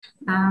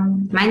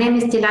My name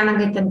is Dilyana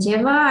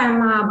Gaytandzhieva.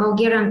 I'm a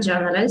Bulgarian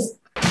journalist.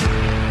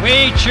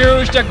 We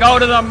choose to go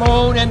to the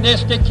moon in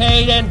this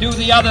decade and do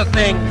the other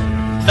things,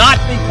 not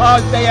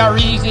because they are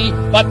easy,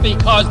 but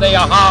because they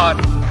are hard.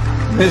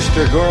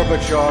 Mr.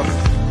 Gorbachev,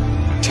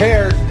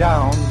 tear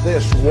down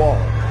this wall.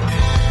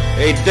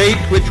 A date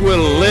which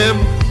will live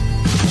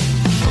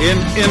in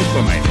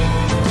infamy.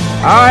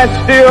 I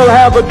still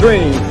have a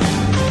dream.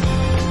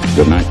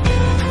 Good night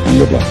and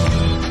good luck.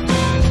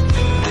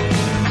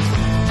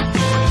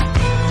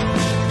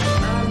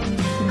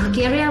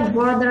 Bulgaria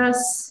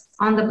borders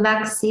on the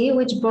Black Sea,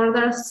 which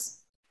borders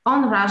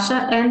on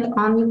Russia and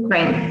on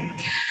Ukraine.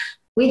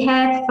 We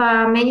have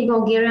many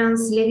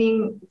Bulgarians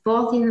living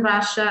both in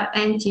Russia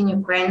and in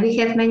Ukraine. We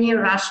have many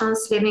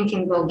Russians living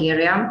in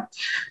Bulgaria.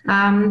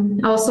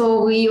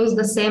 Also, we use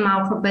the same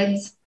alphabet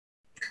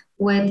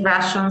with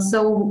Russian.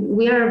 So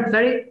we are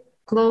very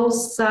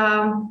close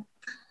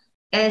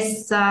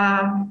as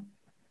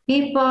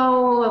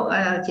people,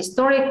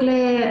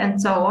 historically,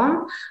 and so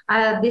on.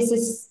 This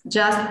is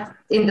just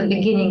in the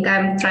beginning.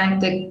 I'm trying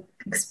to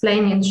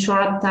explain in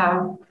short.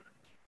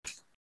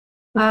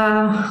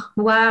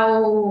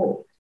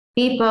 While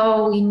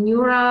people in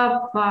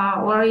Europe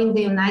or in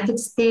the United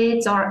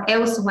States or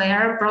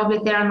elsewhere, probably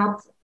they are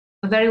not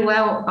very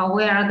well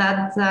aware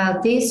that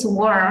this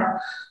war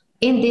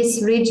in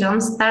this region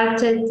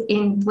started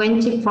in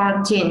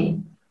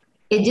 2014.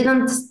 It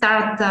didn't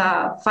start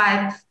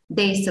 5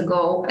 days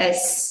ago, as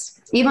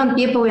even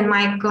people in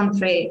my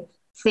country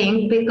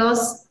think,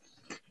 because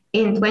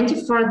in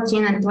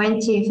 2014 and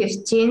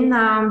 2015,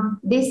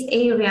 this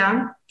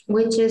area,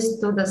 which is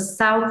to the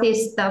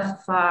southeast of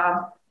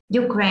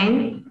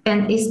Ukraine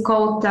and is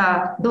called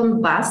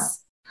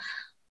Donbass,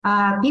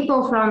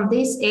 people from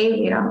this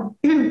area,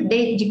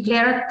 they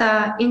declared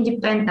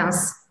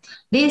independence.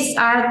 These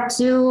are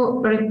two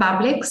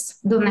republics,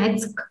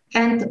 Donetsk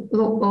and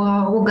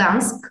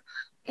Lugansk,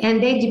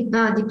 and they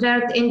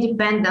declared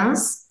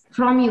independence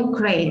from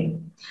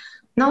Ukraine.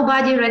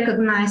 Nobody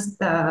recognized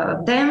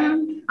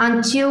them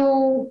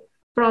until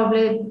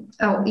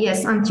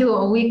until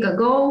a week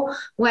ago,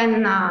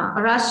 when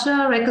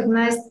Russia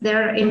recognized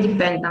their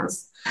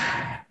independence.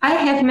 I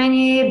have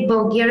many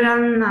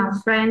Bulgarian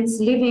friends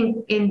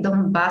living in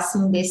Donbass,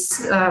 in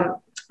this,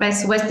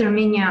 as Western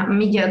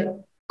media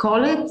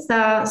call it,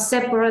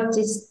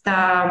 separatist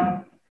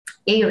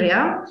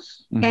area.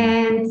 Mm-hmm.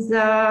 And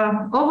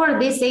over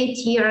these 8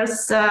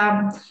 years,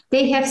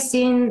 they have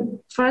seen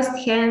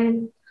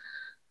firsthand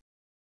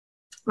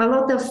a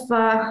lot of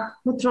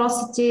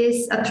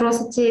atrocities,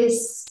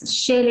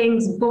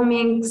 shellings,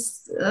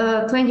 bombings,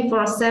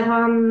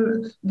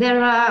 24/7.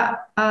 There are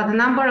the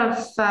number of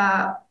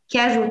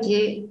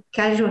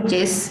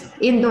casualties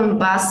in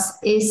Donbass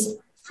is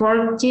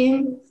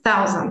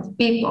 14,000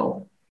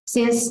 people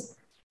since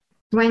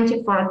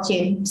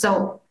 2014.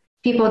 So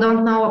people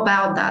don't know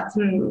about that.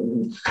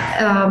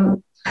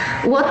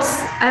 What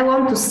I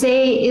want to say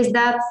is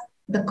that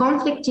the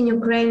conflict in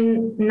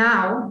Ukraine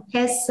now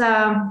has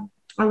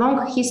a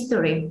long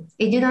history.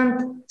 It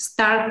didn't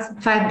start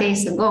 5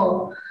 days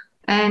ago.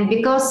 And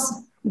because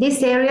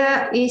this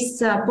area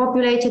is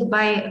populated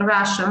by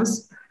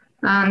Russians,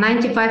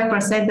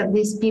 95% of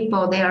these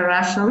people, they are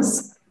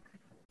Russians.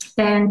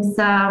 And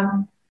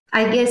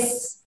I guess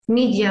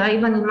media,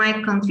 even in my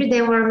country,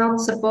 they were not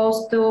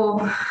supposed to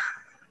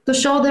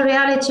show the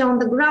reality on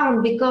the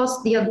ground, because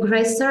the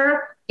aggressor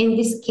in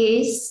this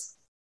case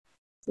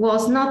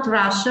was not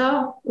Russia,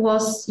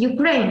 was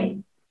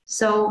Ukraine.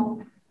 So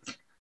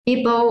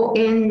people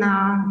in,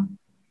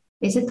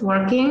 is it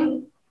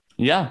working?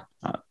 Yeah,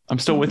 I'm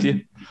still with you.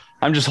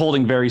 I'm just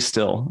holding very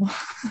still.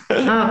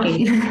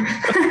 Okay.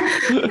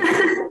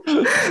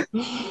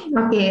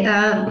 Okay.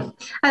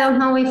 I don't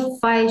know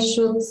if I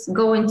should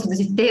go into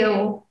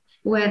detail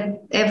with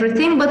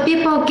everything, but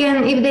people can,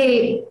 if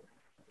they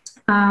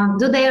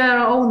do their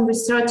own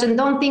research, and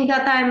don't think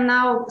that I'm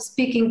now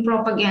speaking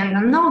propaganda.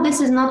 No, this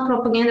is not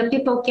propaganda.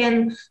 People can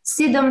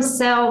see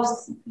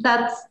themselves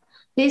that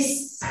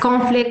this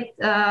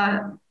conflict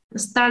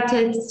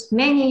started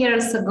many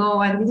years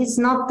ago, and it is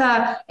not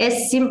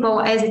as simple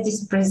as it is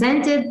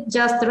presented.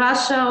 Just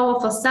Russia all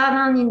of a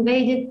sudden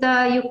invaded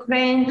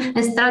Ukraine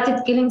and started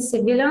killing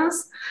civilians.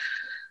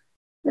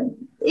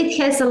 It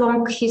has a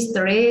long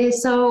history.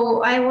 So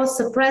I was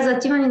surprised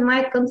that even in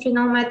my country,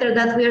 no matter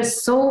that we are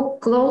so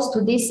close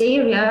to this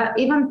area,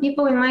 even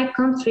people in my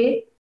country,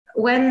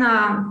 when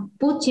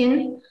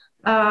Putin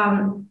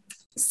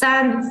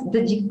signed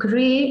the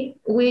decree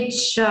with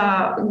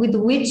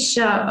which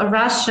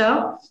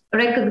Russia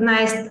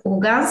recognized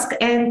Lugansk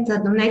and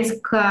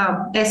Donetsk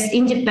as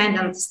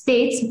independent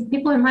states,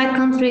 people in my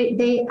country,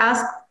 they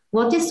asked,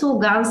 what is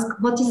Lugansk?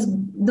 What is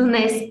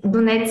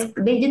Donetsk?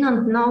 They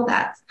didn't know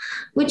that,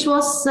 which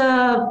was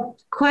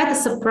quite a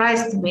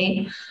surprise to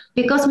me,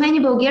 because many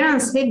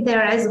Bulgarians live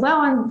there as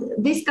well. And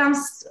this comes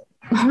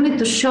only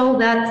to show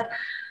that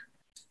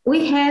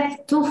we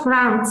have two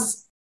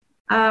fronts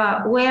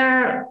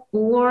where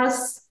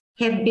wars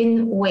have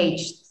been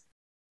waged: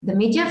 the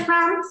media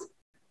front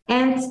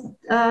and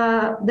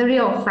the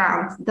real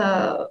front, the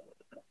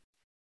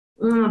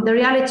the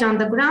reality on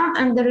the ground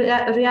and the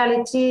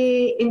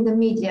reality in the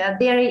media.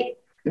 They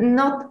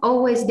not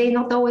always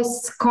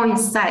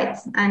coincide,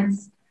 and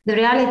the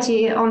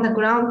reality on the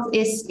ground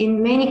is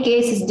in many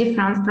cases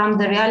different from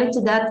the reality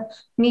that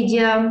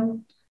media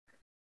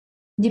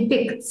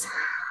depicts.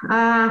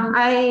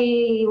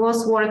 I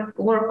was war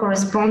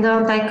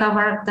correspondent. I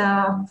covered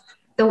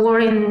the war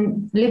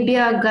in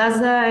Libya,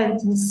 Gaza,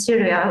 and in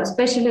Syria,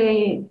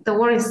 especially the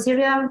war in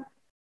Syria.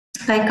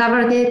 I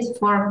covered it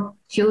for a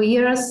few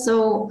years,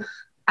 so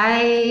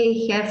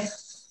I have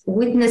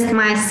witnessed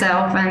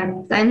myself,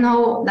 and I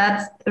know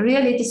that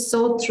really it is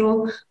so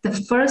true. The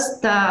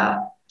first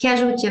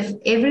casualty of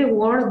every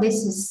war,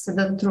 this is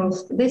the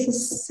truth. This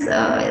is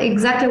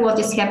exactly what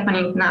is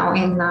happening now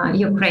in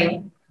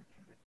Ukraine.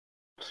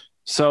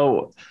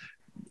 So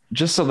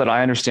just so that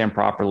I understand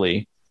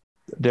properly,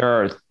 there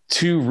are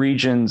two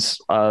regions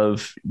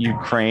of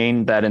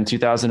Ukraine that in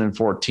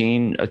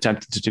 2014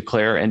 attempted to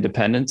declare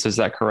independence. Is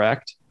that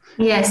correct?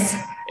 Yes.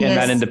 And yes.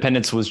 that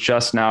independence was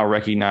just now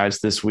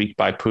recognized this week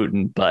by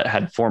Putin, but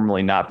had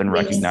formerly not been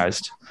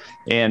recognized.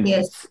 And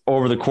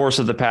over the course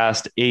of the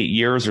past 8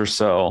 years or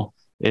so,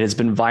 it has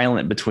been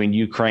violent between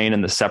Ukraine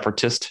and the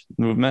separatist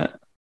movement.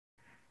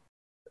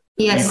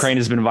 Yes. Ukraine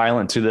has been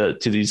violent to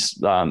these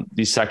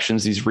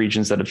sections, these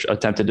regions that have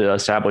attempted to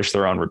establish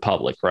their own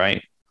republic,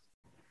 right?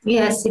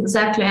 Yes,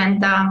 exactly.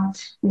 And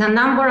the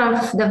number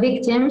of the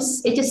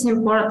victims, it is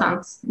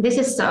important. This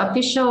is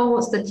official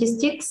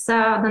statistics.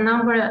 The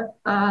number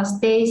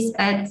stays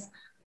at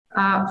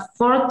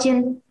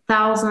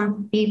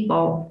 14,000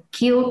 people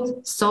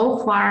killed so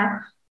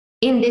far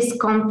in this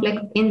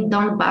conflict in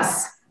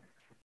Donbass.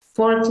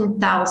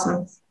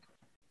 14,000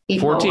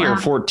 people. 40 or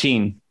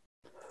 14?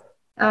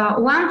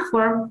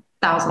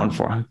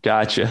 1,4,000.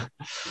 Gotcha.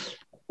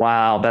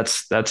 Wow,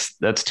 that's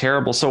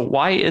terrible. So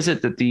why is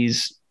it that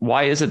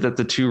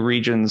the two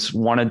regions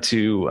wanted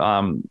to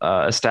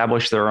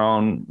establish their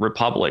own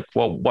republic?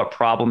 Well, what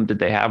problem did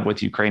they have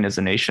with Ukraine as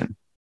a nation?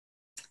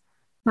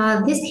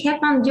 This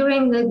happened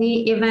during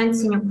the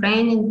events in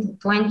Ukraine in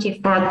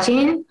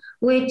 2014,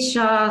 which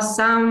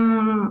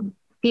some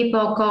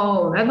people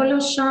call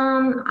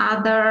revolution,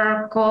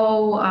 others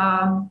call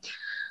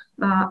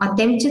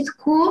attempted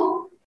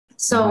coup.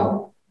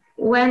 So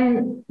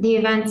when the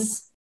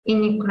events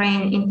in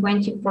Ukraine in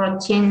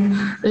 2014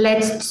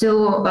 led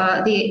to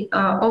the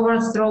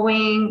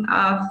overthrowing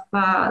of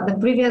the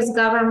previous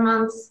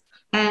governments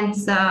and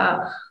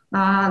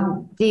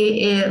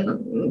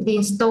the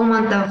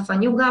installment of a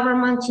new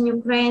government in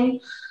Ukraine,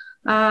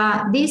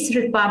 these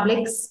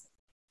republics,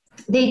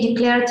 they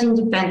declared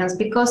independence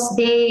because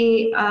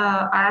they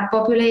are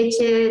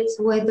populated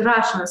with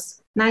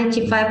Russians.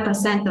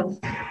 95% of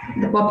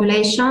the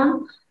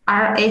population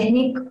are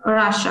ethnic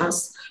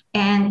Russians.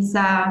 And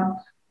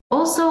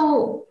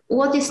also,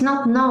 what is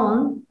not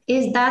known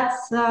is that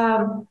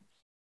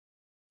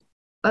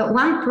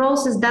one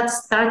process that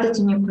started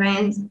in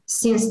Ukraine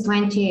since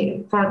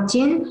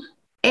 2014,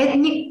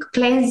 ethnic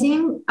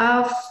cleansing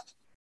of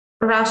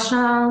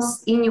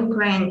Russians in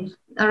Ukraine.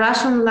 The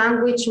Russian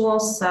language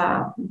was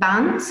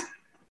banned.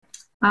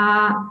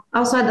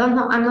 Also, I don't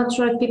know, I'm not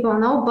sure if people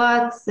know,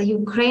 but the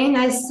Ukraine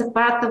is a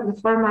part of the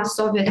former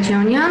Soviet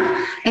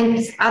Union, and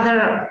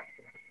other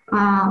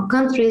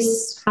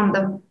countries from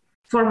the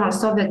former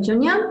Soviet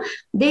Union,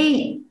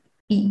 they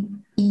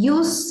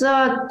use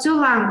two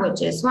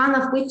languages, one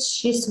of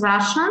which is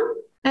Russian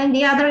and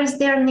the other is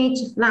their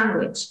native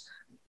language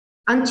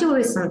until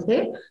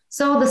recently.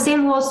 So the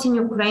same was in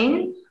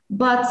Ukraine,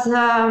 but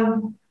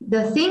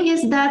the thing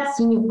is that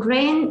in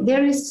Ukraine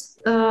there is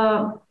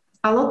a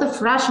lot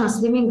of Russians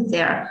living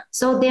there.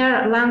 So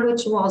their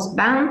language was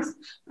banned.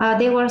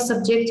 They were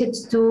subjected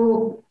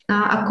to,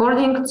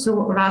 according to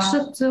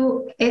Russia,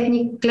 to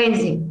ethnic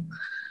cleansing.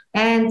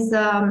 And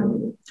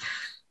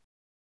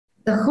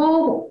the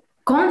whole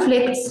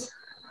conflict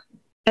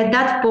at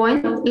that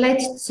point led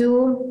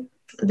to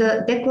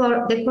the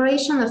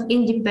declaration of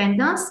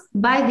independence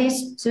by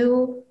these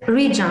two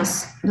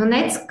regions,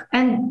 Donetsk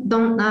and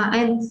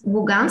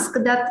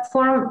Lugansk, that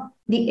form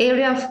the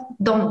area of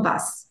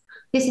Donbass.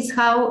 This is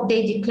how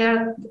they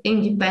declared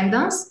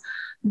independence.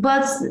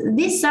 But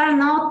these are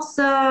not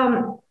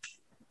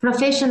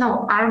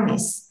professional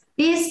armies.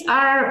 These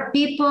are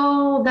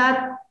people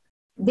that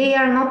they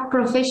are not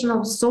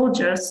professional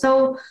soldiers.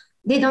 So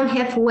they don't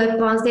have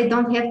weapons. They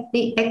don't have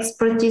the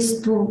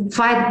expertise to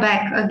fight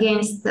back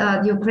against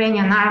the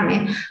Ukrainian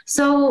army.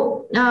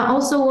 So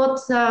also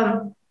what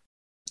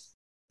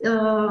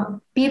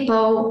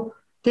people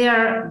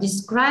there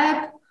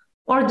described.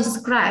 I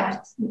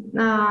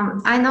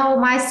know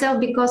myself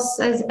because,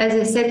 as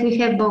I said, we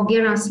have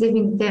Bulgarians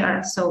living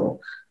there. So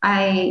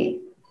I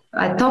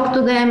talked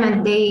to them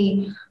and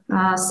they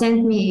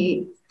sent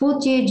me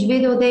footage,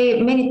 video.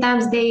 Many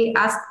times they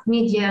asked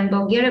media in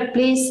Bulgaria,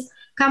 please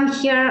come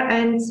here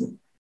and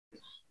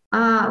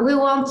we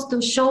want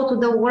to show to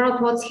the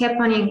world what's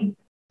happening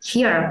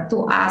here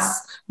to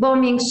us.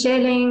 Bombing,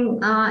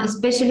 shelling,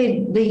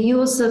 especially the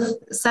use of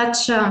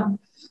such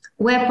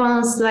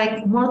weapons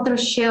like mortar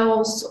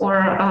shells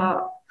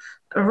or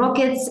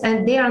rockets,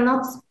 and they are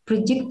not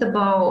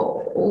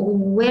predictable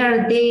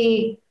where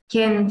they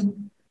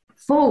can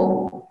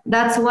fall.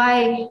 That's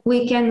why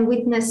we can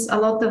witness a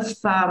lot of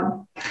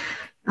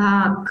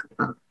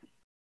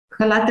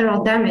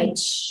collateral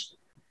damage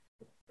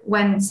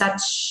when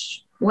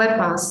such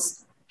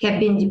weapons have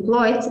been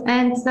deployed.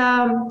 And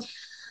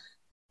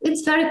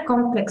it's a very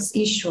complex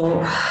issue.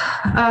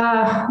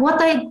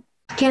 What I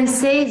can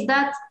say is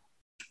that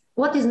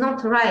what is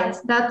not right,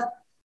 that,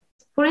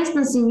 for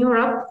instance, in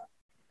Europe,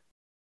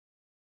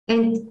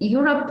 and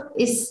Europe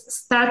is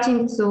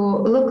starting to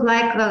look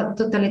like a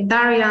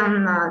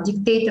totalitarian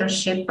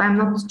dictatorship. I'm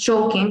not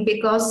joking,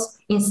 because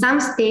in some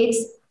states,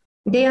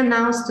 they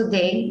announced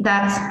today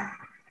that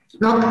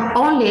not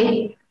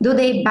only do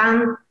they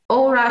ban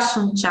all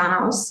Russian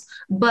channels,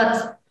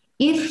 but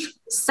if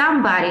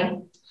somebody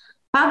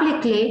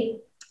publicly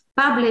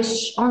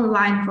publish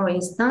online, for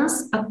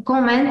instance, a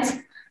comment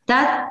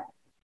that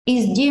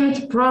is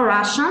deemed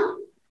pro-Russian,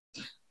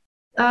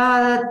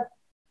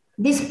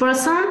 this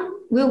person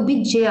will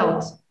be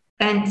jailed,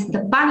 and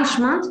the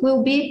punishment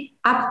will be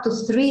up to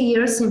 3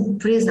 years in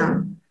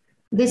prison.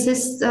 This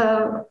is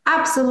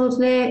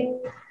absolutely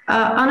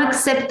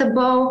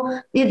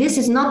unacceptable. This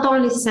is not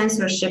only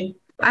censorship.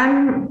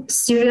 I'm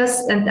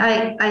serious, and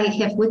I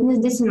have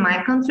witnessed this in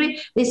my country.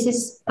 This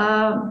is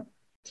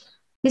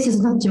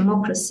not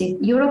democracy.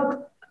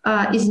 Europe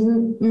is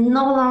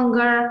no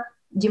longer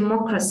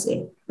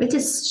democracy. It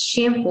is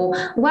shameful.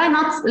 Why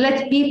not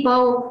let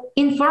people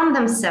inform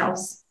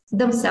themselves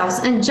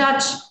and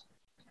judge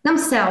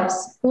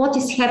themselves what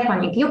is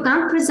happening? You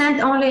can't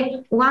present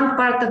only one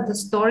part of the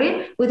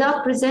story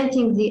without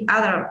presenting the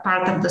other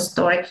part of the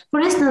story. For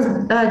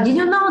instance, did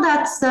you know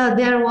that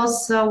there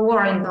was a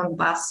war in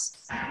Donbass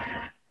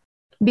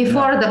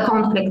before the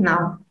conflict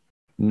now?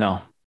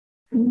 No.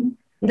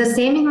 The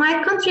same in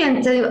my country,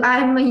 and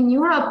I'm in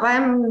Europe.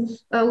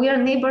 We are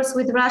neighbors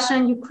with Russia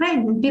and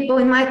Ukraine, and people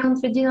in my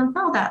country didn't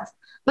know that.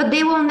 But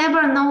they will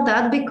never know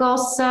that,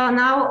 because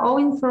now all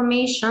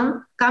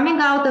information coming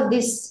out of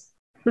this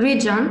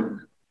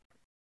region,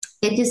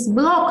 it is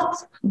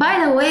blocked.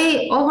 By the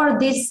way, over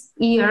these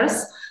years,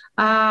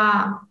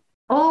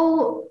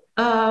 all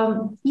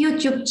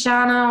YouTube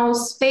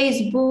channels,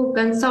 Facebook,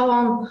 and so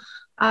on,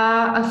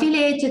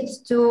 affiliated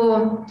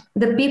to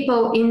the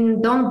people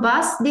in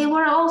Donbass, they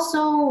were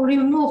also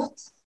removed,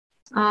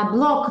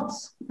 blocked,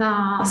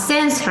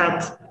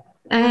 censored,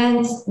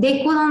 and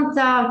they couldn't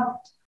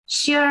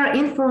share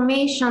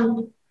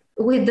information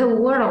with the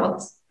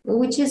world,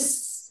 which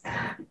is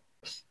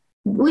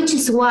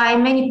why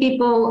many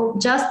people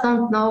just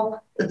don't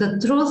know the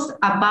truth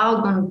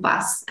about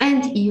Donbass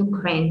and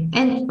Ukraine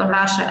and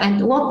Russia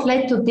and what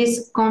led to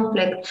this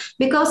conflict.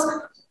 Because,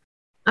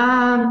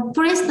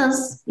 for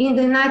instance, in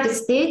the United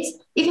States,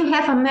 if you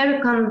have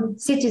American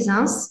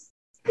citizens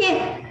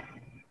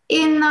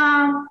in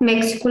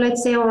Mexico,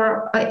 let's say,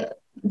 or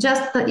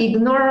just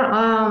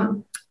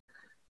ignore,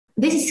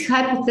 this is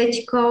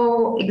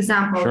hypothetical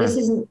example. Sure. This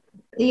is,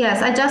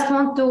 yes, I just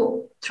want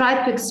to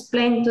try to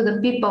explain to the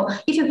people.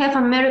 If you have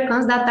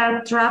Americans that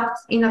are trapped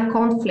in a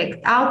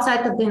conflict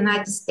outside of the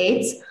United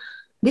States,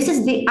 this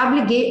is the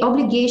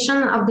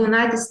obligation of the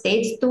United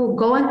States to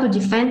go and to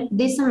defend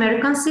these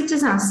American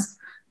citizens.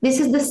 This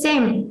is the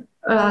same.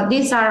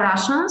 These are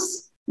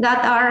Russians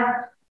that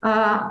are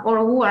or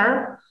who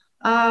are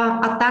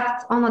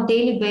attacked on a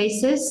daily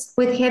basis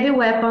with heavy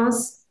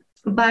weapons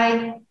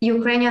by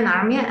Ukrainian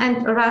army,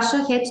 and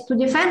Russia had to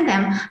defend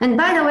them. And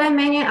by the way,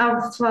 many of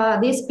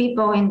these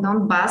people in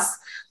Donbass,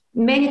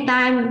 many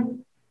times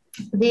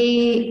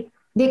they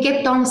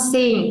kept on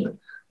saying,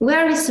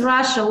 where is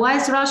Russia? Why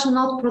is Russia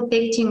not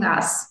protecting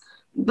us?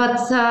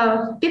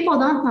 But people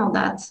don't know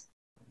that.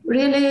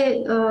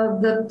 Really,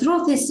 the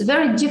truth is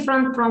very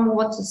different from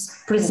what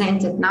is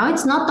presented now.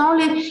 It's not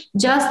only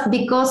just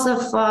because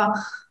of,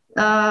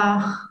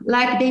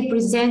 like they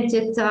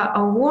presented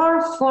a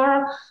war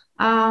for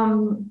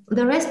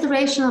the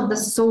restoration of the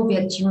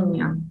Soviet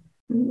Union.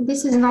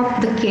 This is not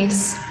the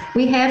case.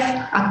 We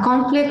have a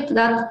conflict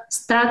that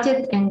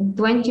started in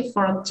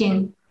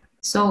 2014.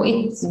 So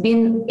it's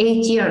been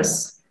 8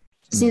 years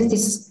since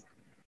this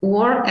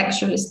war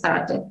actually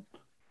started.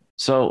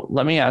 So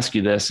let me ask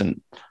you this,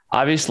 and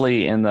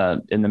obviously in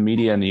the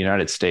media in the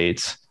United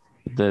States,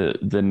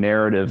 the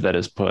narrative that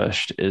is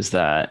pushed is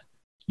that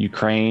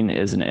Ukraine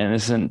is an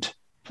innocent,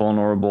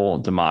 vulnerable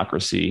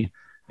democracy,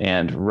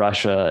 and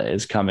Russia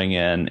is coming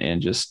in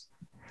and just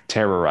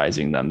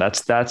terrorizing them.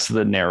 That's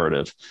the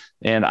narrative.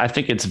 And I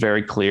think it's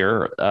very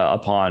clear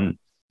upon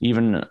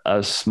even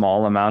a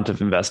small amount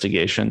of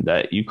investigation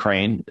that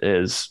Ukraine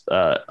is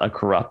a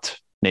corrupt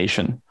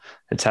nation.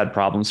 It's had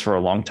problems for a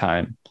long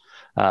time.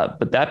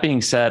 But that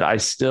being said, I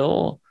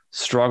still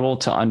struggle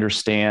to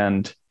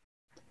understand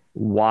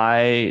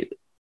why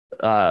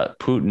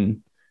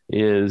Putin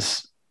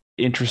is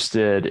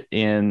interested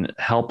in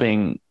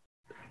helping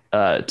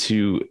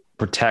to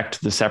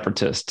protect the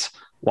separatists.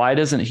 Why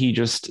doesn't he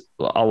just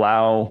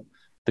allow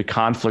the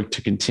conflict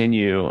to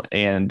continue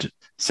and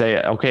say,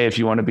 okay, if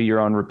you want to be your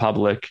own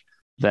republic,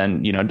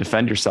 then,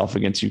 defend yourself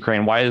against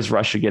Ukraine? Why is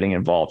Russia getting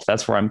involved?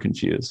 That's where I'm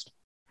confused.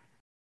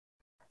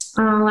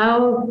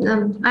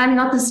 I'm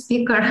not a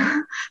speaker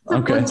for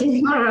Okay.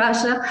 Putin or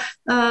Russia.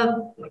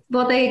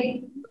 What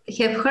I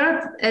have heard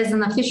as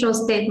an official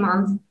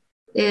statement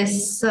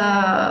is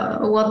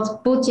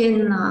what Putin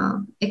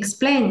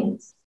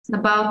explained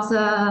about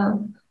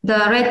the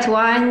red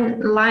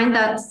line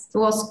that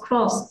was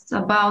crossed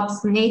about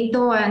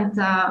NATO and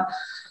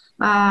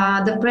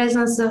the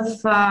presence of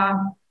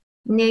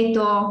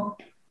NATO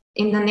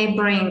in the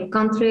neighboring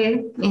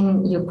country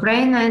in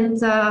Ukraine, and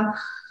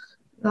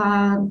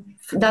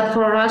that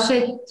for Russia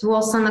it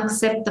was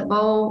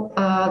unacceptable,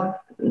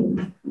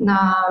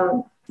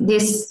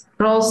 this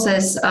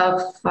process of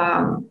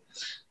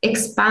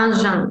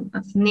expansion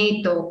of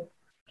NATO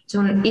to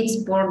its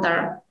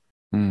border.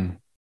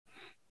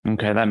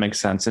 Okay, that makes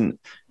sense. And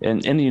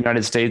in the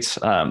United States,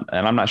 and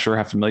I'm not sure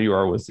how familiar you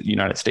are with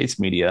United States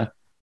media,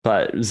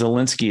 but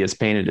Zelensky is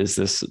painted as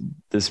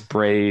this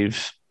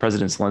brave,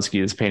 President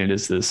Zelensky is painted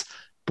as this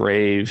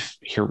brave,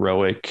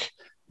 heroic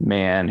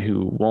man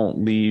who won't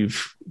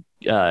leave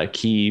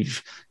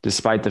Kyiv,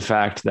 despite the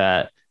fact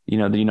that,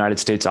 the United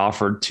States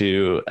offered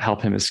to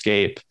help him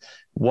escape.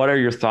 What are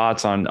your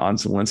thoughts on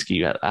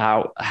Zelensky?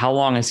 How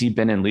long has he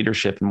been in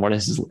leadership, and what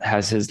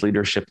has his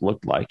leadership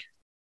looked like?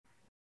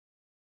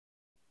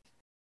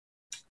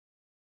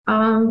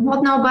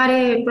 What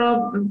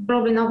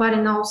probably nobody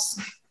knows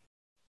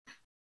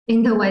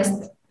in the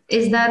West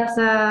is that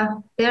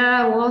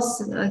there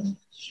was a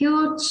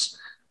huge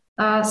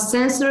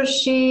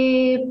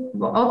censorship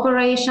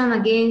operation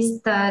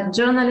against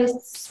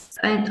journalists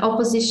and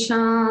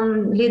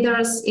opposition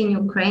leaders in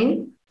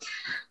Ukraine.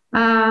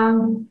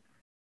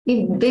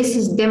 If this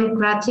is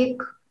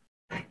democratic,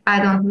 I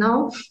don't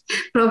know.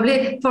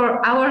 Probably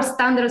for our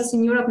standards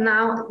in Europe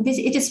now,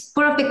 it is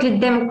perfectly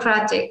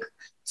democratic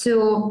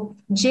to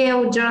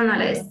jail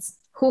journalists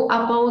who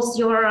oppose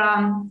your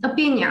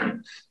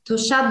opinion, to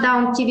shut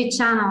down TV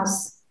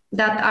channels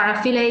that are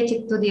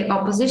affiliated to the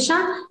opposition,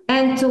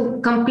 and to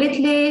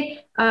completely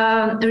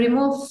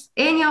remove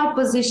any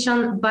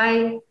opposition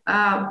by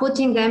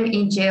putting them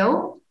in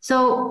jail.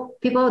 So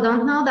people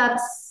don't know that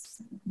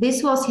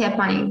this was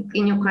happening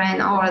in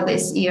Ukraine over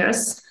these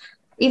years.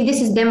 If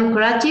this is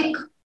democratic,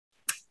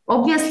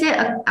 obviously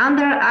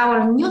under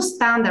our new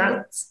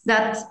standards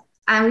that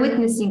I'm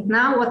witnessing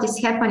now, what is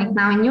happening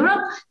now in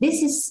Europe,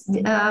 this is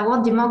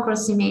what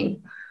democracy means.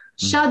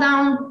 Shut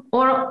down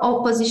all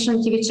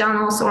opposition TV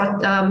channels or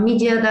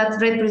media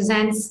that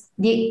represents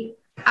the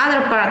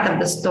other part of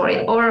the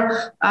story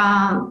or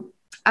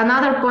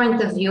another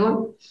point of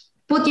view.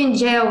 Put in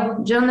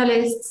jail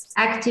journalists,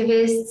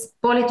 activists,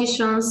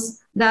 politicians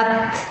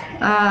that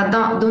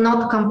do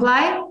not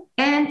comply.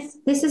 And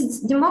this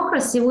is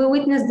democracy. We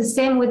witnessed the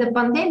same with the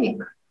pandemic.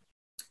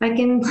 I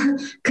can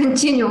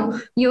continue.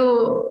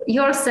 You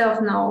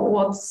yourself know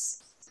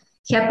what's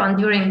happened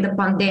during the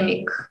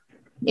pandemic.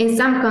 In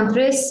some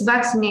countries,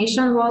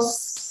 vaccination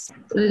was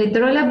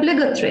literally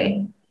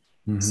obligatory.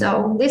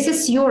 So this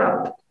is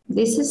Europe.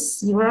 This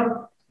is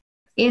Europe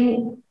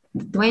in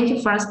the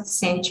 21st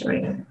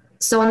century.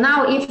 So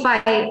now if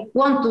I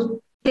want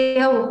to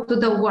tell to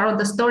the world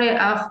the story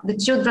of the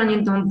children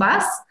in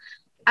Donbass,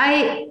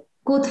 I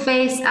could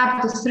face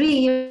up to 3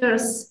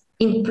 years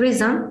in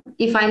prison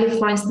if I live,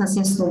 for instance,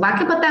 in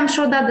Slovakia, but I'm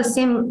sure that the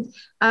same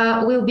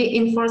will be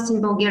enforced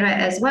in Bulgaria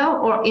as well,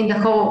 or in the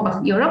whole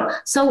of Europe.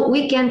 So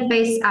we can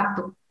face up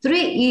to 3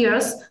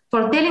 years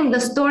for telling the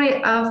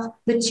story of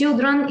the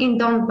children in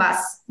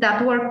Donbass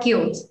that were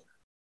killed.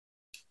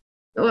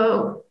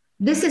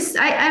 This is,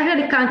 I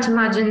really can't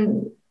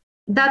imagine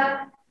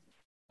that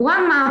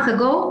 1 month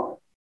ago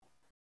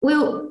we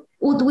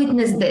would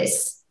witness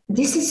this.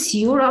 This is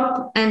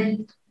Europe,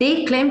 and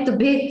they claim to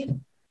be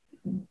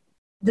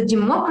the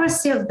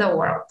democracy of the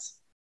world.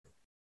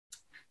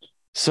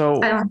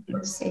 So, I don't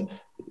want to say.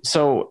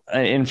 So,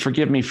 and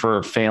forgive me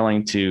for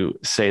failing to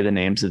say the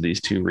names of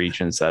these two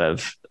regions that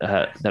have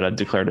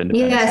declared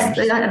independence.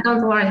 Yes,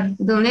 don't worry.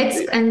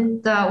 Donetsk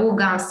and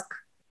Lugansk.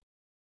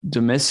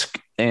 Donetsk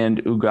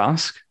and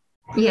Lugansk.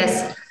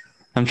 Yes.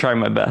 I'm trying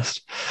my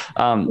best.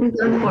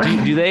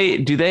 Do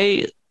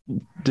they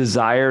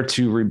desire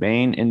to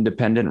remain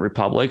independent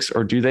republics,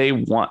 or do they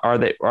want?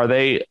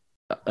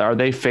 Are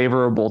they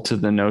favorable to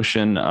the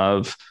notion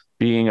of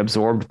being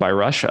absorbed by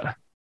Russia?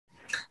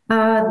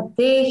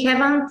 They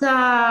haven't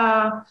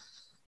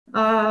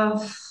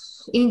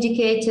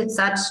indicated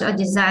such a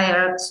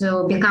desire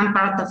to become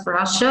part of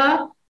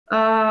Russia.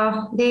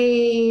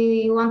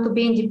 They want to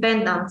be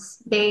independent.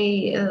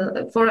 They,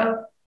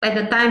 for at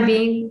the time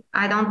being,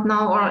 I don't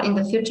know, or in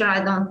the future,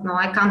 I don't know.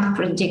 I can't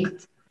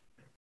predict.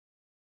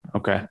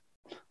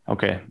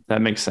 Okay,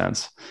 that makes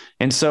sense.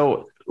 And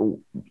so,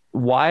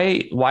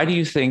 why do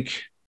you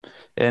think?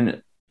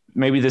 And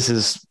maybe this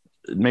is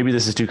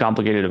too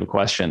complicated of a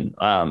question,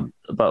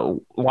 but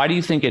why do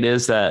you think it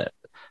is that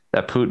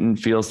Putin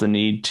feels the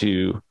need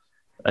to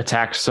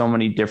attack so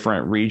many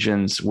different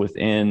regions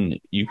within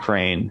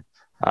Ukraine,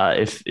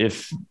 if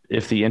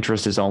the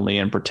interest is only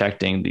in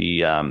protecting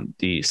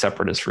the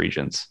separatist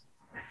regions?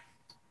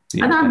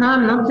 I don't know.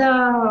 I'm not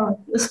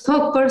the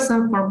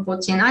spokesperson for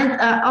Putin.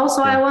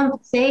 I want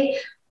to say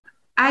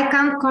I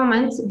can't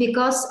comment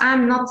because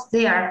I'm not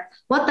there.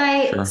 What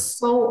I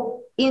saw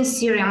in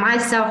Syria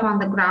myself on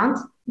the ground,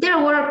 there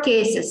were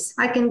cases.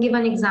 I can give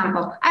an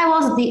example. I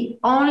was the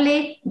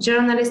only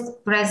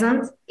journalist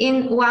present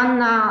in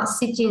one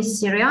city in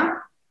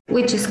Syria,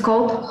 which is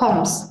called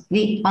Homs,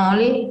 the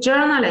only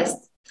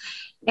journalist.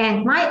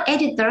 And my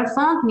editor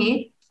phoned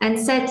me and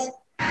said,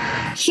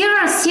 here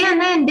are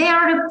CNN, they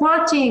are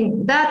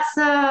reporting that,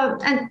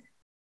 and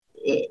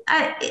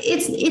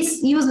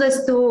it's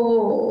useless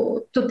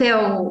to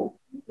tell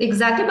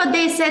exactly, but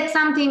they said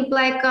something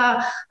like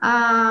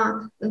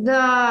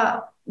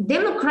the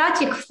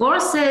democratic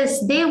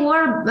forces, they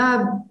were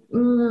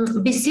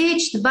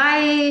besieged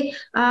by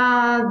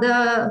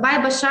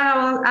Bashar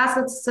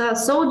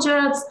al-Assad's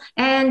soldiers,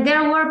 and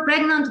there were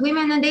pregnant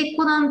women and they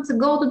couldn't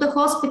go to the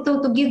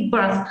hospital to give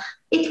birth.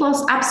 It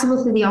was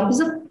absolutely the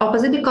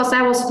opposite because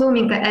I was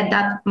filming at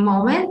that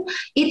moment.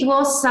 It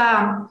was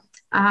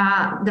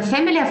the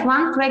family of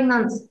one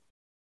pregnant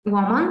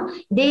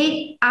woman.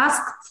 They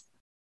asked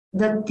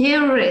the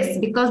terrorists,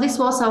 because this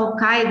was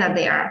Al-Qaeda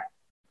there,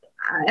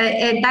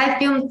 and I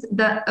filmed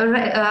the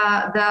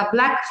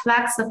black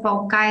flags of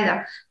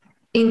Al-Qaeda.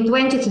 In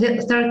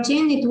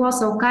 2013, it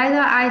was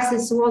Al-Qaeda.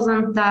 ISIS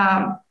wasn't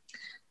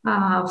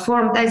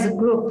formed as a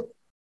group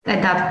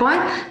at that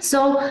point.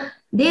 So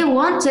they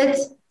wanted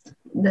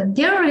the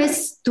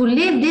terrorists to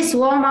leave this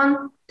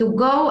woman to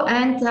go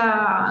and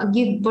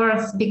give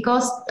birth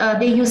because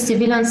they use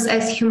civilians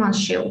as human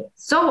shield.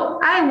 So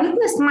I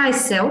witnessed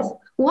myself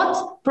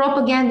what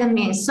propaganda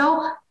means.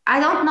 So I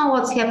don't know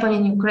what's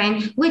happening in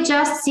Ukraine. We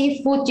just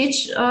see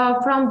footage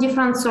from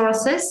different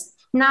sources.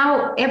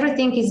 Now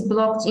everything is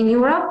blocked in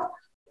Europe.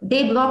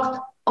 They blocked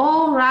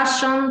all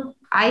Russian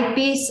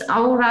IPs,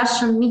 all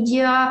Russian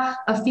media,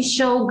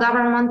 official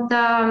government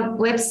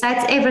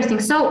websites, everything.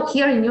 So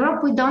here in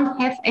Europe, we don't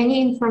have any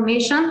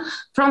information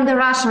from the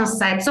Russian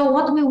side. So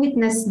what we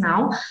witness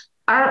now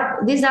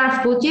these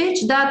are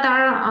footage that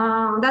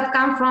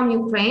come from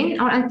Ukraine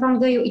and from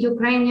the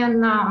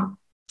Ukrainian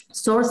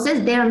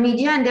sources, their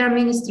media and their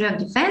Ministry of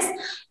Defense,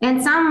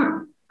 and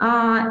some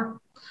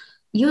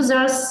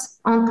users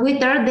on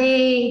Twitter,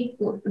 they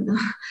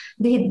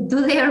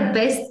do their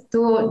best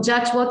to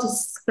judge what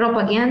is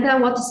propaganda,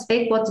 what is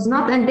fake, what is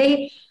not, and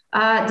they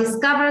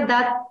discover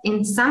that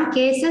in some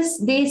cases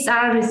these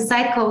are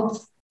recycled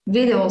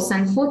videos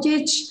and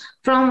footage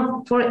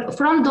from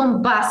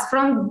Donbass,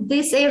 from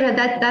this area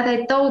that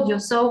I told you.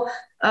 So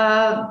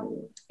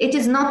it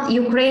is not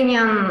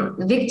Ukrainian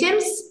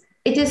victims.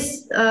 It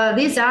is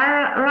these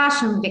are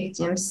Russian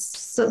victims.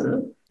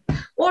 So,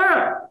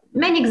 or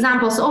many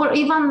examples, or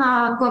even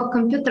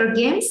computer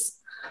games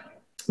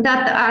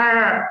that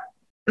are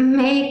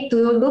made to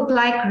look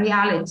like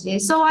reality.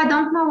 So I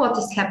don't know what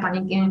is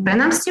happening in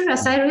Ukraine. I'm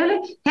serious. I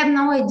really have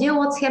no idea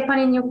what's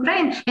happening in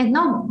Ukraine. And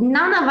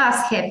none of us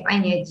have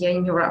any idea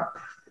in Europe,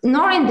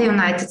 nor in the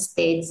United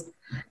States.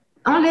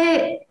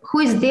 Only who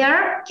is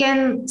there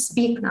can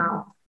speak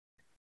now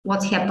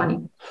what's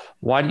happening.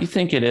 Why do you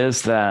think it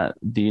is that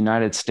the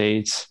United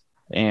States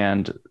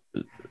and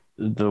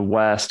the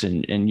West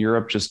and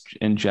Europe just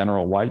in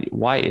general,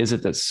 why is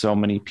it that so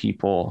many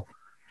people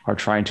are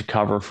trying to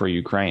cover for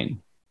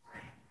Ukraine?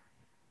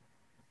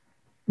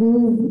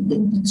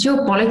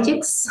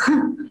 Geopolitics.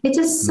 It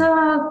is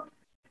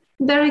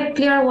very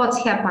clear what's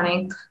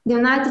happening. The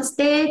United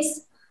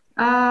States,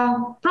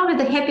 probably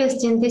the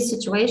happiest in this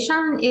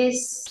situation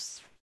is,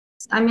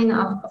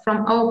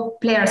 from all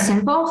players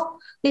involved,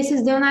 this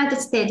is the United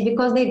States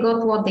because they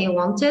got what they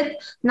wanted.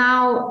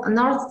 Now,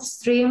 Nord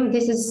Stream,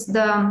 this is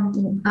the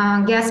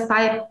gas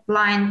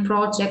pipeline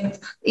project,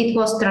 it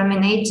was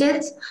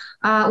terminated,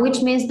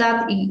 which means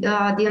that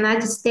the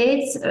United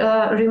States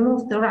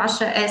removed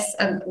Russia as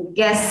a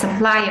gas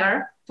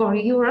supplier for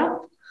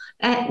Europe,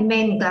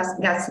 main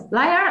gas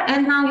supplier,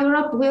 and now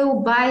Europe will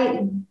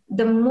buy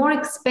the more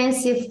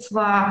expensive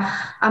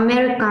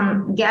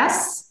American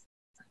gas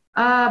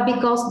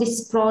because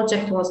this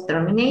project was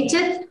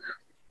terminated.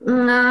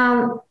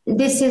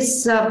 This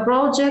is a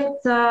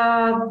project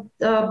for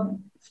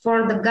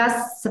the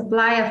gas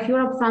supply of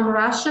Europe from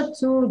Russia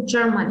to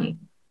Germany,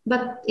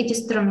 but it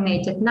is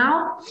terminated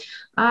now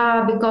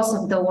because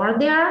of the war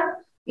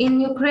there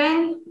in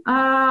Ukraine.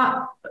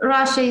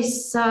 Russia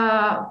is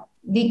the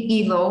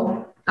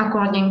evil,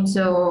 according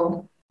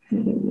to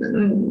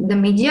the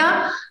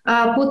media.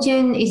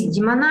 Putin is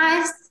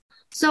demonized.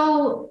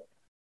 So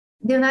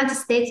the United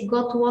States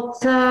got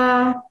what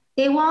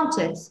they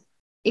wanted.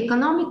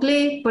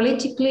 Economically,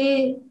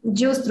 politically,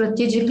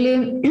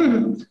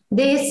 geostrategically,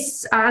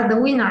 these are the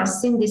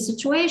winners in this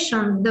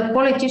situation, the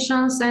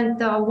politicians and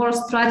war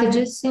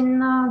strategists in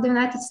the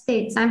United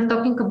States. I'm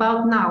talking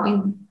about now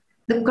in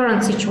the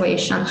current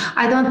situation.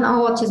 I don't know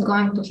what is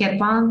going to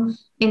happen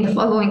in the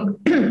following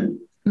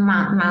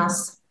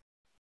months.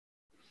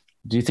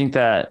 Do you think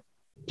that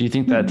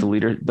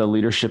the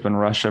leadership in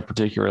Russia,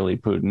 particularly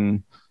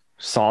Putin,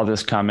 saw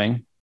this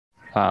coming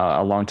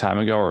a long time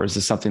ago, or is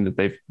this something that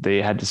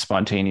they had to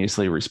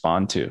spontaneously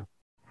respond to?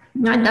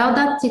 I doubt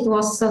that it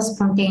was a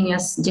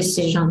spontaneous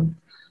decision.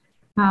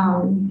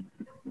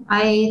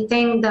 I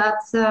think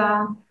that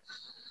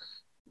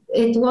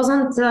it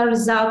wasn't a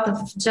result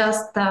of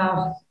just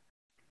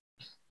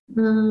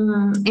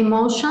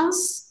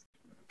emotions.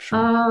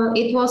 Sure.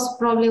 It was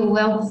probably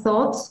well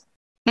thought,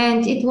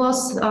 and it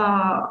was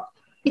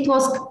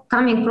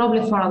coming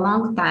probably for a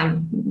long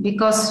time,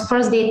 because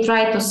first they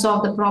tried to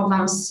solve the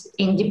problems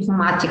in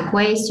diplomatic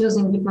ways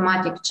using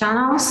diplomatic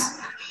channels.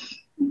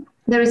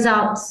 The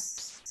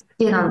results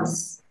didn't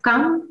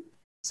come,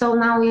 so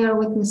now we are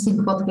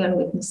witnessing what we are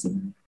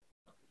witnessing.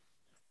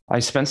 I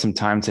spent some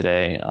time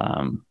today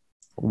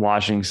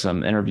watching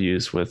some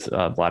interviews with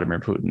Vladimir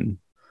Putin,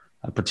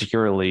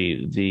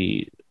 particularly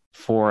the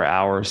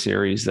 4-hour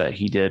series that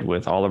he did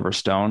with Oliver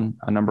Stone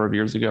a number of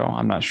years ago.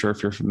 I'm not sure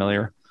if you're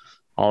familiar.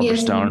 Oliver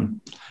Stone.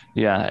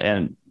 Yeah.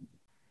 And,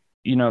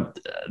 you know,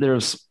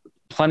 there's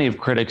plenty of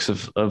critics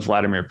of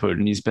Vladimir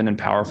Putin. He's been in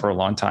power for a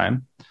long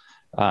time.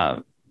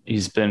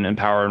 He's been in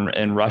power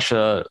in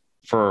Russia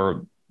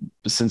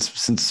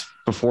since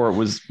before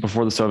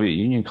the Soviet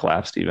Union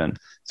collapsed even.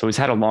 So he's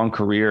had a long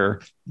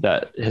career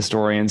that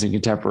historians and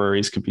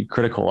contemporaries could be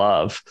critical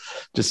of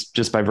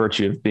just by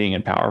virtue of being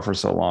in power for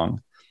so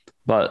long.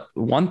 But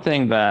one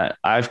thing that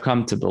I've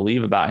come to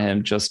believe about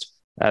him, just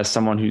as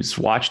someone who's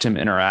watched him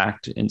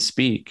interact and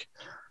speak,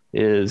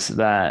 is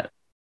that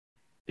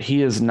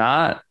he is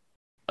not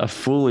a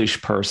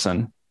foolish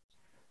person.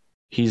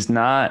 He's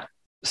not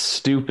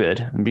stupid,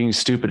 and being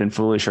stupid and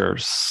foolish are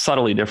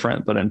subtly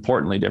different, but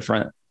importantly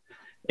different.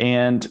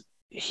 And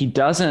he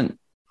doesn't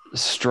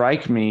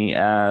strike me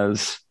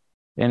as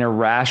an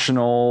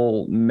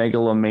irrational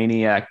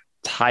megalomaniac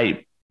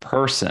type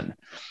person.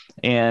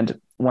 And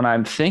when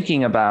I'm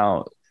thinking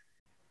about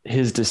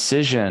his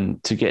decision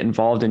to get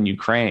involved in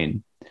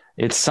Ukraine,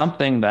 it's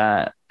something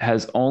that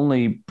has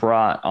only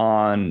brought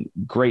on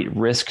great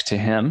risk to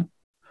him,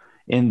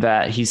 in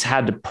that he's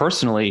had to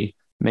personally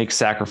make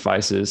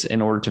sacrifices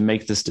in order to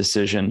make this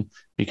decision,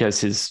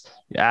 because his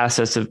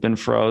assets have been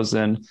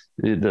frozen,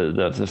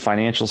 the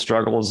financial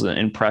struggles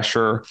and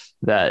pressure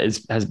that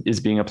is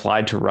being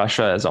applied to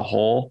Russia as a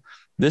whole.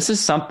 This is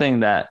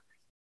something that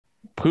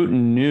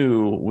Putin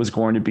knew was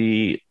going to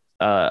be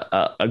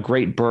a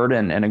great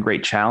burden and a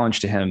great challenge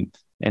to him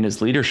and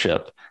his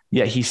leadership,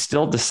 yet he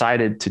still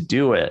decided to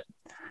do it.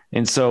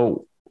 And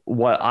so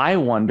what I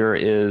wonder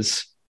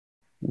is,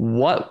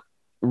 what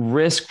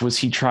risk was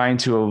he trying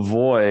to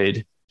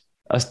avoid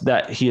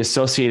that he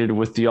associated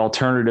with the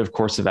alternative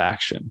course of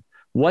action?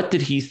 What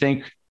did he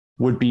think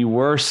would be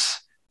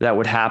worse that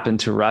would happen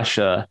to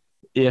Russia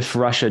if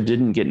Russia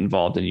didn't get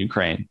involved in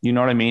Ukraine? You know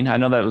what I mean? I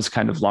know that was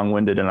kind of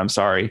long-winded, and I'm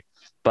sorry,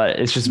 but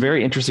it's just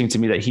very interesting to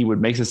me that he would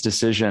make this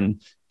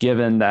decision,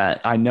 given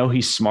that I know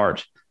he's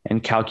smart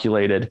and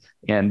calculated,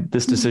 and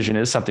this decision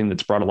is something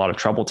that's brought a lot of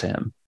trouble to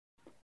him.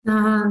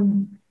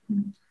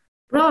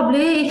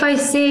 Probably, if I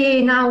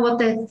say now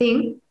what I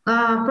think,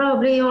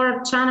 probably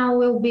your channel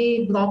will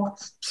be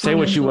blocked. Say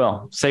what you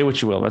will. Say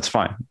what you will. That's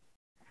fine.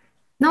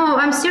 No,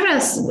 I'm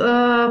serious.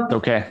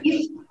 Okay.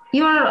 If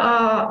you're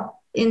I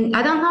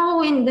don't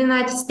know in the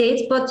United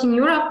States, but in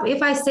Europe,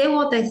 if I say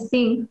what I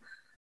think,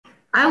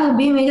 I will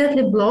be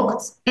immediately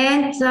blocked,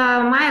 and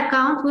my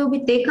account will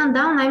be taken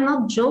down. I'm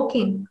not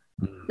joking.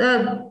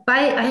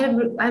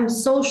 I'm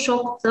so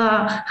shocked.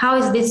 How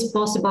is this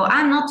possible?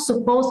 I'm not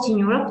supposed in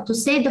Europe to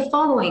say the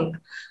following.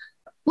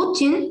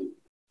 Putin,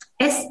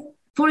 as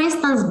for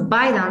instance,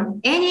 Biden,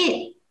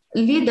 any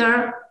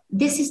leader,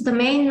 this is the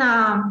main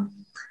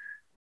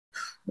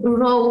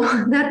role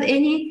that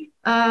any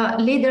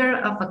leader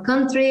of a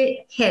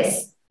country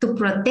has, to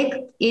protect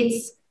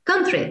its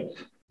country.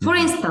 For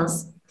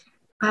instance,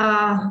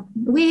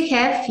 we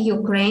have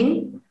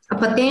Ukraine, a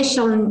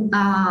potential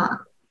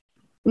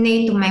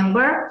NATO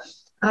member,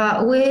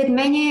 with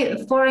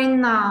many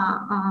foreign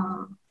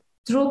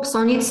troops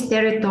on its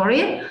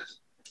territory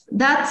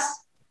that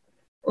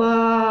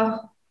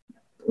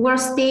were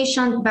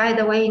stationed, by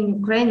the way, in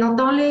Ukraine, not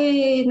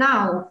only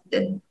now.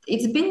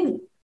 It's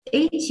been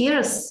 8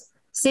 years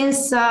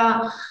since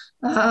the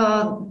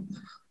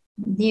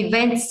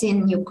events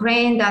in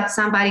Ukraine that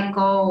somebody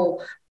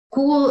call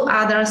cool,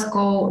 others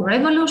call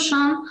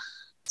revolution.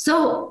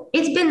 So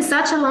it's been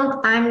such a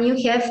long time. You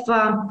have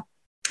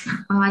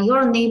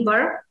your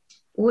neighbor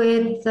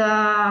with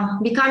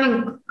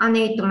becoming a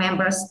NATO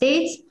member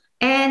state,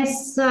 and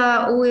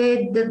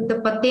with the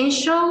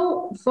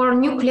potential for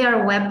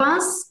nuclear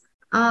weapons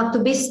to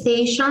be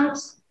stationed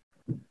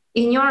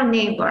in your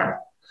neighbor.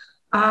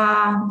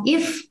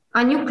 If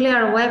a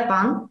nuclear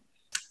weapon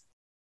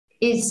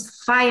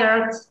is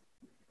fired,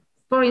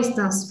 for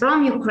instance,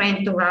 from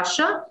Ukraine to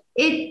Russia,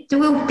 it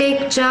will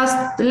take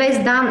just less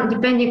than,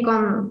 depending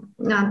on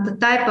the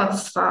type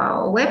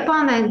of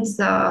weapon and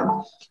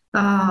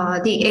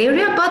the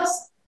area, but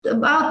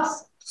about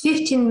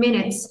 15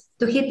 minutes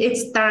to hit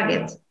its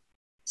target.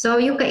 So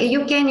you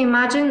can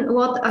imagine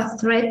what a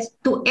threat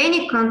to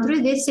any country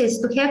this is,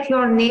 to have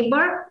your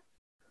neighbor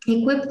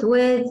equipped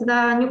with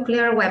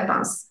nuclear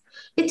weapons.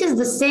 It is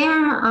the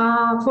same,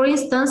 for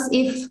instance,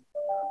 if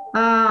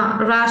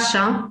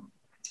Russia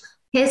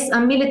has a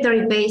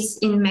military base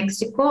in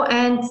Mexico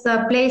and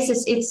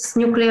places its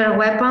nuclear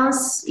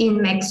weapons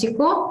in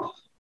Mexico.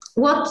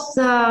 What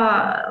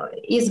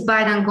is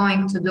Biden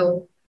going to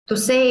do? To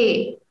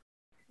say,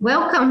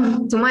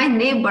 welcome to my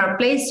neighbor,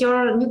 place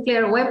your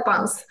nuclear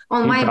weapons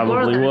on my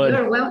border.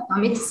 You're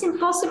welcome. It's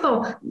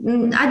impossible.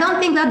 I don't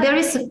think that there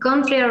is a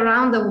country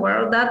around the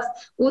world that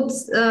would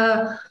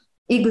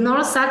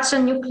ignore such a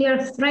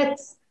nuclear threat.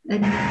 I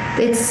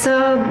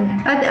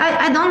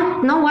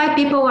don't know why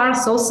people are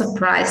so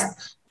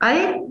surprised.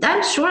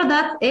 I'm sure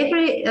that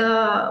every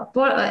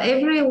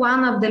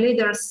one of the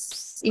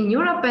leaders in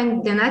Europe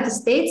and the United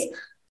States,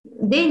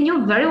 they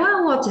knew very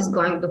well what is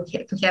going to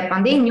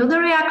happen. They knew the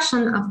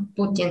reaction of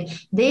Putin.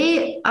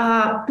 They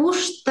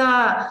pushed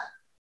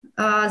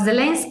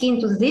Zelensky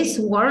into this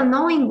war,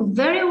 knowing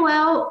very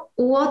well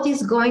what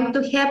is going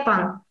to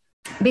happen.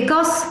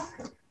 Because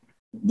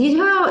did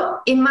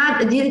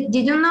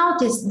you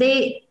notice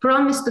they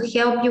promised to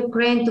help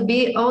Ukraine, to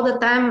be all the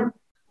time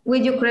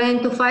with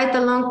Ukraine, to fight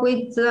along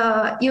with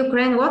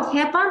Ukraine? What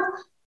happened?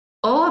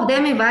 All of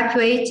them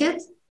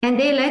evacuated, and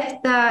they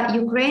left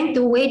Ukraine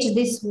to wage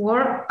this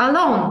war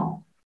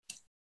alone.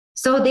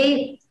 So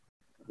they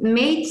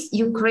made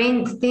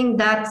Ukraine think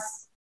that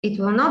it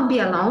will not be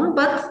alone,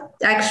 but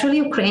actually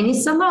Ukraine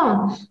is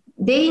alone.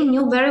 They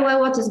knew very well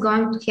what is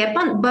going to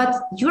happen, but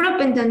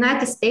Europe and the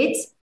United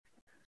States,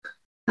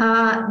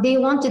 they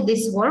wanted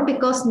this war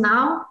because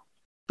now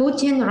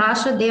Putin,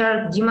 Russia, they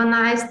are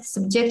demonized,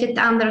 subjected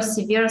under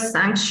severe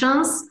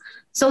sanctions.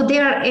 So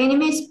their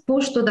enemies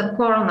pushed to the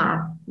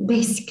corner.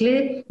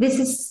 Basically, this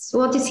is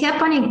what is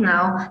happening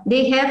now.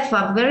 They have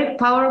a very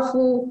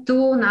powerful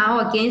tool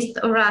now against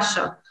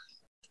Russia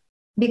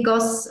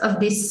because of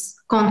this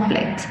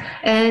conflict.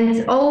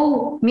 And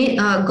all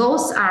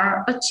goals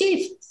are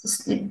achieved.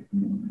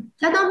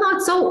 I don't know,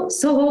 it's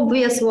so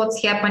obvious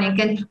what's happening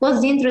and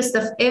what's the interest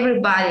of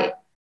everybody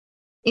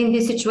in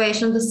this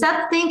situation. The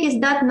sad thing is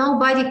that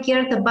nobody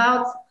cared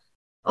about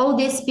all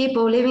these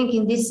people living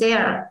in this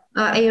area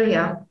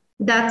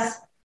that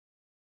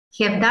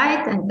have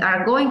died and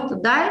are going to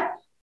die.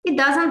 It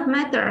doesn't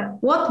matter.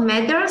 What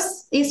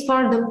matters is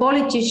for the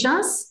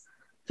politicians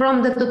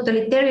from the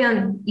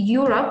totalitarian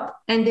Europe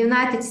and the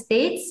United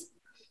States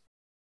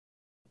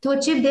to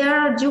achieve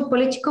their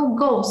geopolitical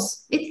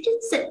goals.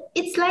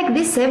 It's like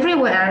this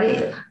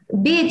everywhere,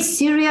 be it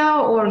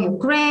Syria or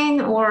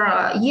Ukraine or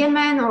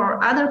Yemen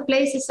or other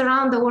places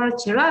around the world,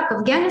 Iraq,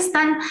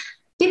 Afghanistan.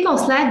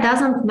 People's life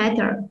doesn't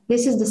matter.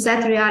 This is the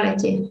sad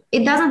reality.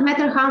 It doesn't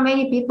matter how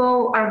many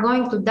people are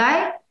going to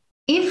die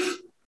if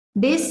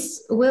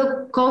this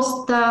will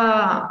cost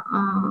a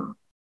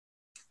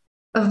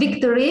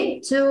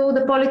victory to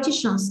the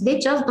politicians. They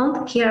just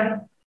don't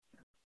care.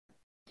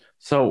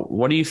 So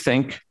what do you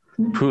think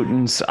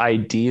Putin's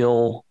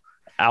ideal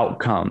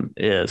outcome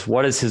is?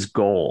 What is his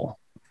goal?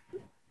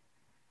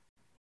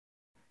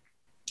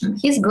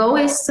 His goal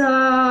is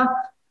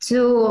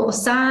to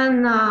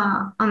sign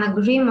an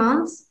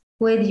agreement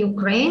with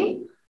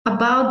Ukraine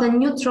about the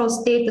neutral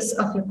status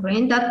of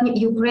Ukraine, that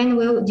Ukraine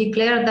will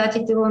declare that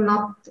it will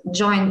not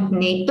join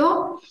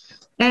NATO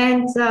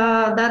and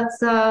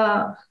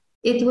that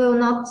it will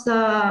not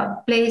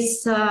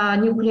place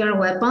nuclear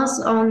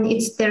weapons on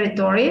its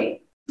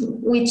territory,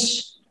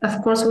 which of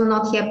course will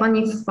not happen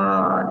if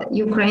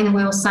Ukraine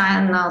will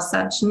sign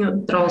such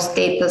neutral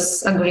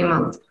status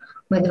agreement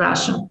with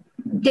Russia.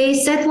 They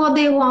said what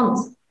they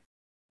want.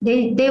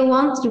 They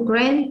want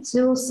Ukraine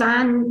to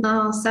sign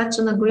such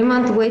an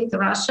agreement with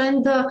Russia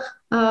and the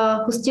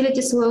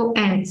hostilities will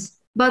end.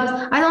 But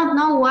I don't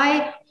know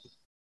why.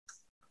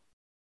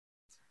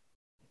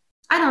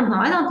 I don't know.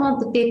 I don't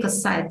want to take a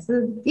side.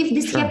 If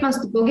this happens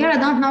to Bulgaria, I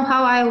don't know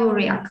how I will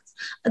react.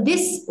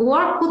 This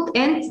war could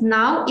end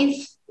now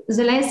if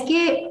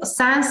Zelensky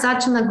signs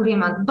such an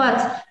agreement.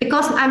 But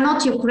because I'm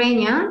not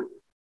Ukrainian,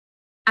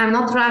 I'm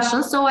not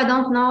Russian, so I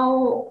don't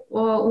know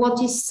what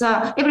is.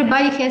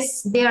 Everybody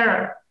has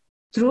their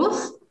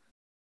truth,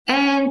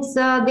 and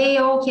they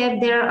all have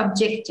their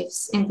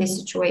objectives in this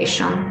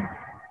situation.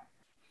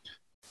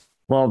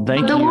 Well,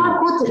 thank you. The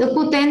war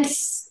could end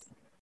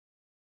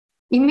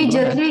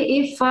immediately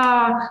if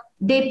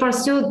they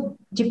pursue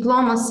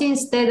diplomacy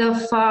instead of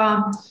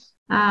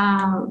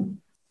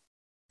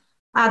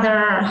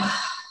other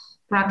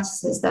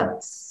practices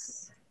that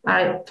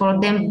are for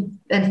them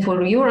and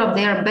for Europe.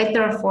 They are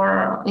better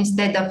for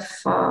instead of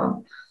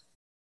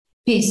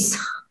peace.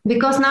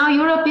 Because now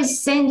Europe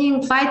is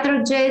sending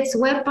fighter jets,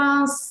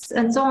 weapons,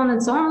 and so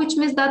on, which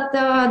means that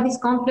this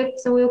conflict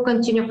will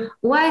continue.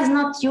 Why is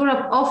not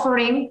Europe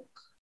offering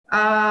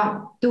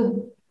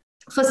to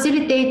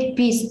facilitate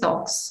peace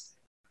talks?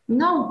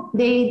 No,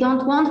 they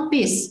don't want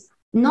peace.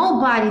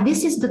 Nobody,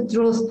 this is the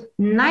truth.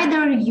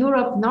 Neither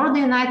Europe nor the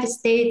United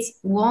States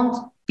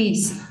want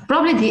peace.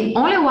 Probably the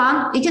only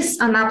one, it is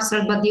an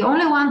absurd, but the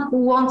only one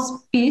who wants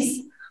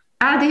peace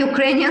are the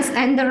Ukrainians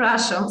and the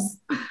Russians.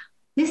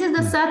 This is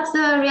the sad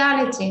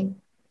reality.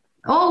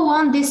 all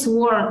want this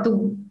war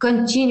to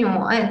continue.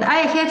 And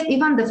I have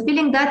even the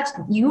feeling that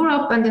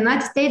Europe and the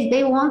United States,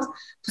 they want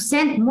to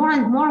send more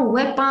and more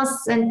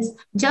weapons and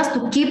just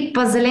to keep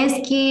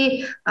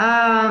Zelensky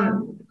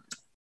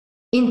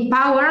in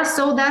power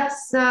so that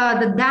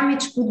the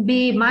damage could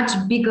be much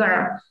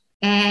bigger.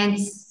 And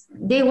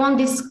they want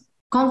this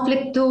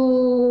conflict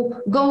to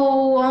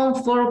go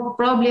on for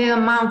probably a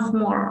month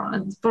more.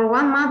 And for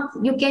 1 month,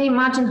 you can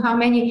imagine how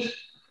many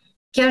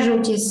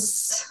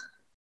casualties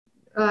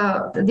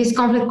this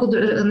conflict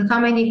could, how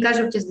many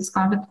casualties this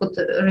conflict could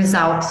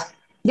result.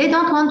 They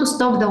don't want to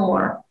stop the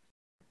war.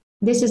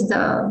 This is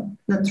the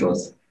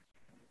truth.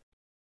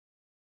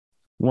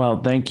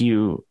 Well, thank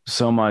you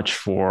so much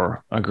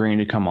for agreeing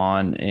to come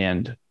on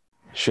and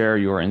share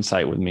your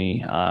insight with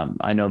me.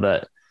 I know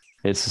that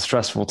it's a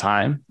stressful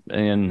time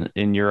in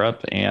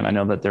Europe, and I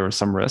know that there was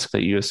some risk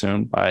that you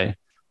assumed by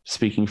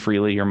speaking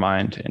freely your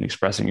mind and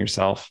expressing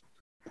yourself.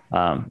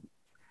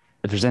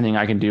 If there's anything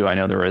I can do, I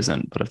know there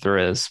isn't, but if there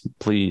is,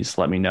 please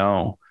let me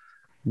know.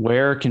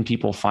 Where can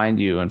people find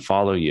you and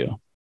follow you?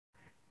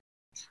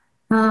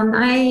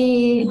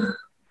 I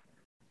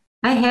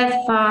have,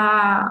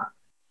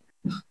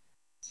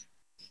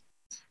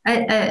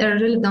 I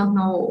really don't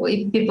know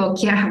if people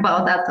care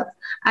about that.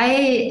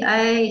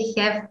 I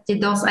have had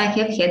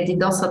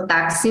DDoS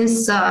attacks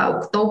since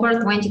October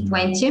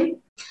 2020.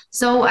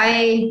 So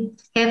I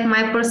have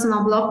my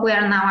personal blog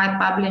where now I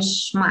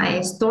publish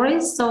my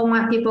stories. So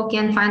my people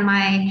can find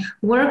my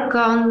work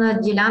on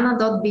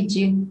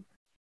Dilyana.bg.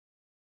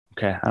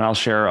 Okay. And I'll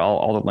share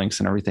all the links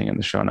and everything in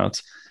the show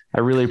notes. I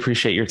really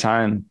appreciate your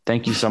time.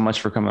 Thank you so much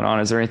for coming on.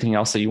 Is there anything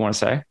else that you want to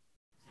say?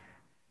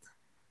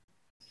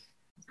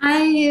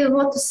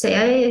 What to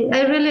say?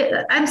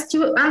 I'm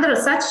still under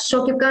such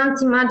shock. You can't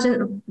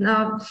imagine.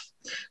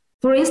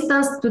 For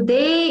instance,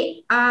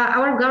 today,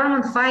 our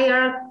government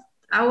fired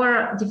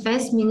our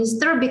defense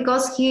minister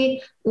because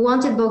he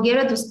wanted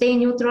Bulgaria to stay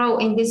neutral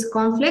in this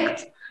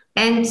conflict.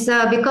 And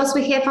because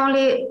we have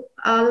only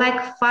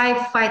like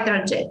 5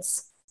 fighter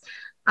jets.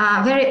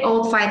 Very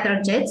old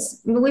fighter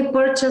jets. We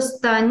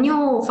purchased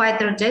new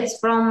fighter jets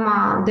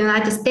from the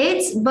United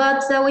States,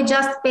 but we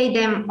just paid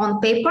them on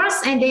papers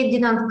and they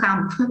didn't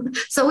come.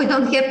 So we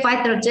don't have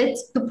fighter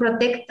jets to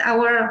protect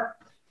our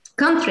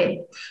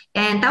country.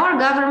 And our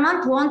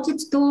government wanted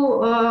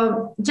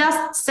to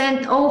just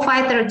send all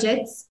fighter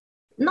jets,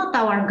 not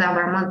our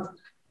government,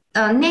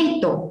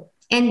 NATO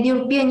and the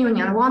European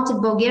Union wanted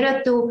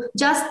Bulgaria to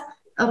just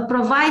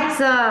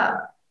provide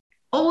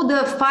all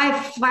the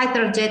 5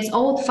 fighter jets,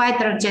 old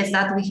fighter jets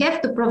that we have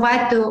to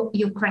provide to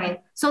Ukraine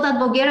so that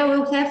Bulgaria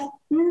will have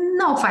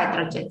no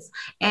fighter jets.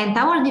 And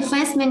our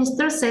defense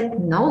minister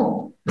said,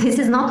 no, this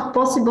is not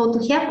possible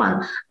to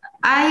happen.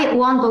 I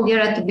want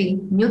Bulgaria to be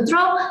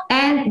neutral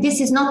and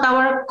this is not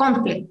our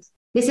conflict.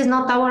 This is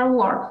not our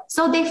war.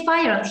 So they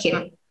fired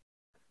him.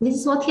 This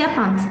is what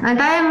happened.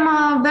 And I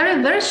am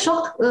very, very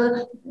shocked.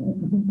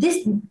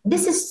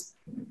 This is,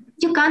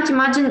 you can't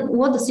imagine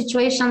what the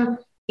situation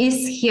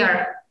is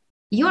here.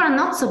 You are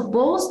not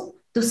supposed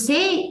to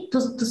say,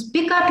 to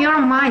speak up your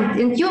mind,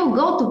 and you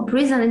go to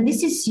prison, and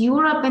this is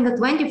Europe in the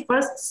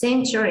 21st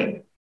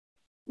century.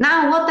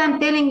 Now, what I'm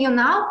telling you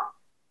now,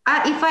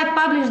 if I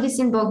publish this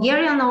in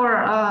Bulgarian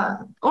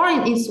or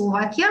in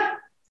Slovakia,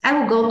 I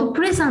will go to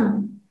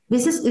prison.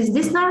 Is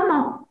this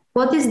normal?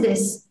 What is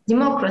this?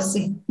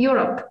 Democracy,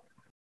 Europe.